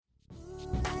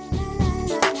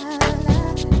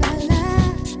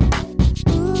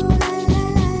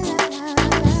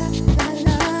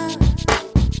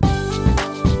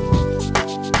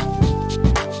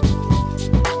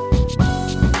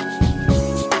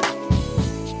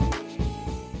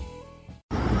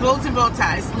Bows and bow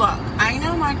ties. Look, I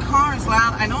know my car is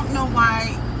loud. I don't know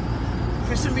why.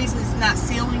 For some reason, it's not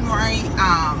sealing right.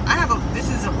 This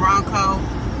is a Bronco,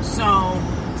 so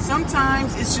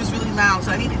sometimes it's just really loud.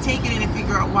 So I need to take it in and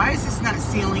figure out why is this not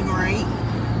sealing right.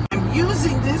 I'm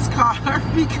using this car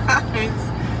because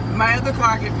my other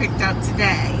car get picked up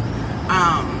today.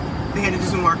 They had to do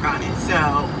some work on it, so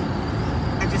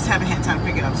I just haven't had time to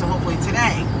pick it up. So hopefully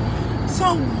today.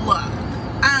 So look.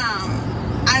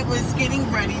 I was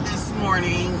getting ready this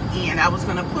morning and I was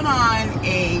going to put on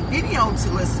a video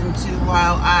to listen to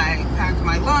while I packed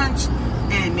my lunch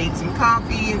and made some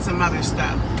coffee and some other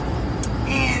stuff.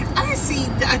 And I see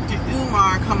Dr.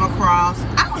 Umar come across.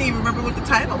 I don't even remember what the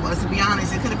title was, to be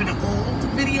honest. It could have been an old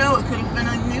video. It could have been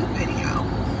a new video.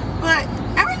 But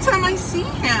every time I see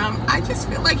him, I just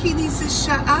feel like he needs to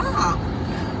shut up.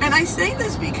 And I say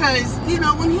this because,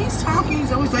 when he's talking,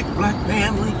 he's always like, black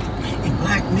family and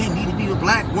black men need to be with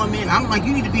black women. I'm like,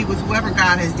 you need to be with whoever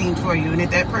God has deemed for you. And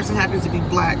if that person happens to be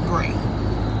black, great.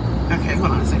 Okay, hold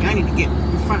on a second. I need to get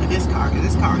in front of this car because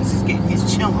this car is just getting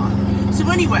his chill on. So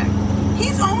anyway,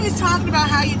 he's always talking about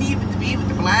how you need to be with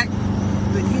the black,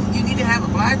 you need to have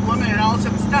a black woman and all this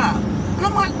other stuff. And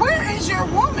I'm like, where is your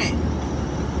woman?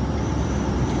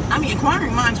 I mean,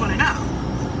 inquiring minds want to know.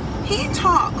 He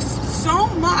talks so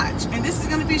much, and this is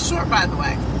going to be short, by the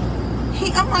way.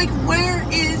 I'm like, where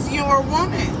is your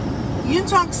woman? You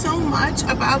talk so much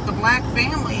about the black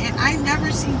family, and I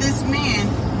never see this man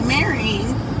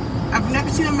marrying. I've never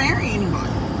seen him marry anyone.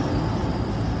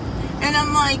 And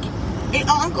I'm like, it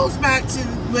all goes back to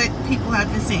what people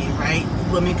have been saying, right?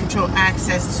 Women control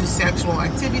access to sexual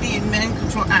activity, and men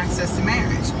control access to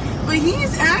marriage. But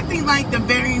he's acting like the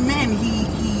very men he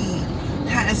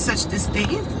has such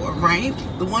disdain for, right?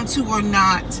 The ones who are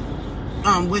not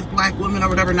with black women or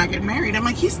whatever, not getting married. I'm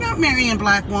like, he's not marrying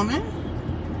black women.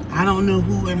 I don't know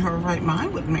who in her right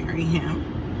mind would marry him.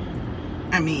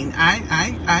 I mean,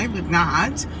 I would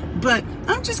not. But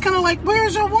I'm just kind of like,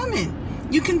 where's your woman?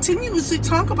 You continuously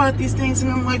talk about these things, and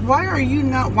I'm like, why are you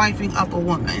not wifing up a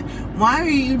woman? Why are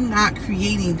you not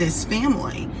creating this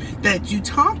family that you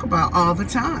talk about all the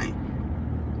time?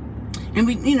 And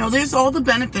there's all the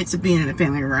benefits of being in a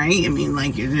family, right? I mean,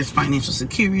 like, there's financial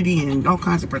security and all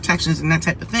kinds of protections and that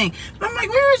type of thing. But I'm like,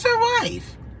 where is your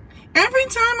wife? Every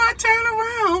time I turn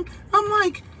around, I'm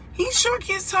like, he sure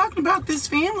keeps talking about this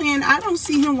family, and I don't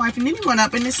see him wifing anyone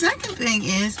up. And the second thing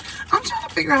is, I'm trying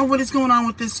to figure out what is going on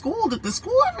with this school. Did the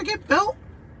school ever get built?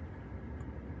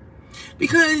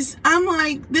 Because I'm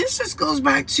like, this just goes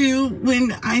back to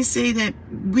when I say that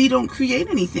we don't create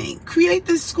anything. Create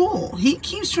this school. He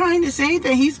keeps trying to say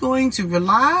that he's going to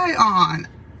rely on,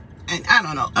 and I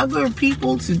don't know, other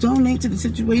people to donate to the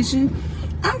situation.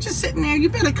 I'm just sitting there. You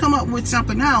better come up with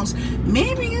something else.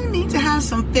 Maybe you need to have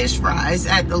some fish fries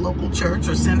at the local church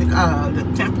or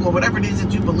the temple or whatever it is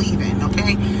that you believe in,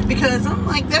 okay? Because I'm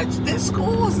like, this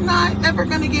school is not ever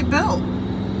going to get built.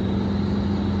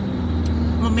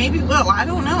 Well, maybe it will. I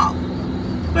don't know.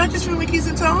 But I just feel like he's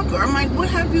a talker. I'm like, what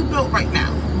have you built right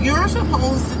now? You're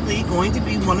supposedly going to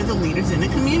be one of the leaders in the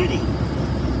community.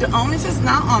 The onus is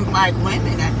not on black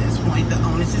women at this point. The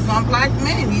onus is on black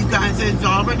men. You guys have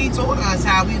already told us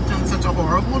how we've done such a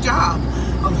horrible job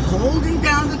of holding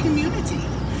down the community.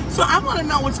 So I want to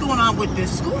know what's going on with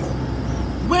this school.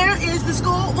 Where is the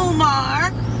school,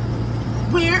 Umar?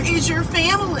 Where is your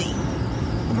family?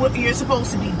 You're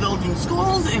supposed to be building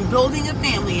schools and building a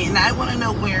family, and I want to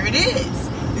know where it is.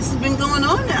 This has been going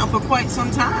on now for quite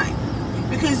some time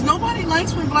because nobody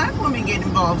likes when black women get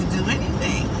involved to do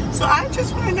anything. So I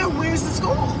just want to know, where's the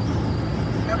school?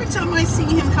 Every time I see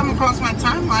him come across my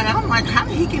timeline, I'm like, how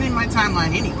did he get in my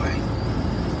timeline anyway?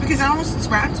 Because I don't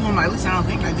subscribe to him. At least I don't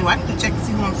think I do. I need to check to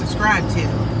see who I'm subscribed to.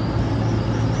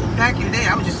 Back in the day,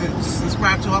 I would just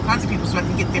subscribe to all kinds of people so I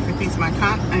can get different things in my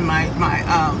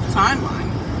timeline.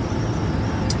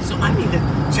 So I need to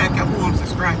check out who I'm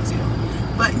subscribed to.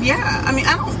 But yeah, I mean,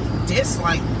 I don't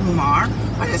dislike Umar.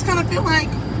 I just kind of feel like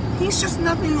he's just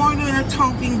nothing more than a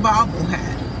talking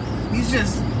bobblehead. He's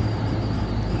just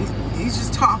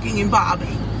talking and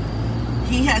bobbing.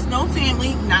 He has no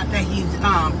family, not that he's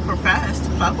professed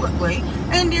publicly,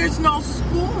 and there's no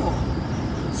school.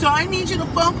 So I need you to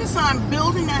focus on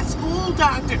building that school,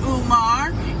 Dr.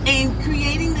 Umar, and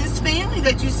creating this family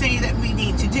that you say that we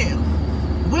need to do.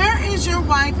 Where is your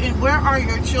wife and where are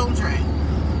your children?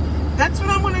 That's what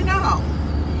I want to know.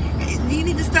 You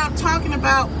need to stop talking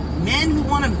about men who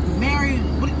want to marry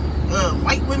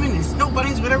white women and snow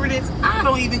bunnies, whatever it is. I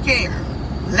don't even care.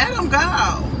 Let them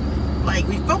go. Like,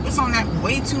 we focus on that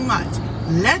way too much.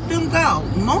 Let them go.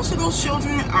 Most of those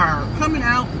children are coming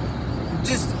out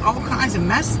just all kinds of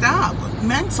messed up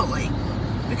mentally.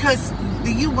 because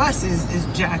the U.S. is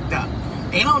jacked up.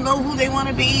 They don't know who they want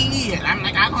to be. And I'm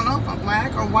like, I don't know if I'm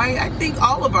black or white. I think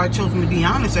all of our children, to be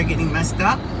honest, are getting messed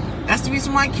up. That's the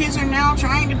reason why kids are now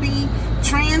trying to be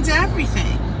trans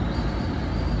everything.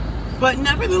 But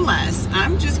nevertheless,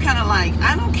 I'm just kind of like,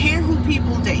 I don't care who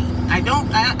people date. I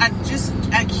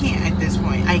can't at this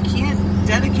point. I can't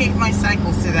dedicate my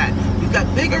cycles to that. We've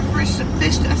got bigger fish,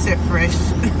 I said fresh,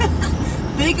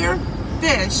 bigger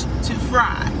fish to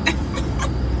fry.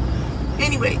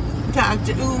 Anyway,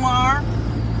 Dr. Umar,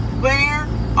 where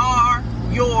are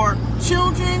your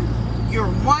children, your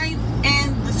wife,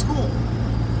 and the school?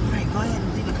 All right, go ahead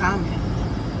and leave a comment.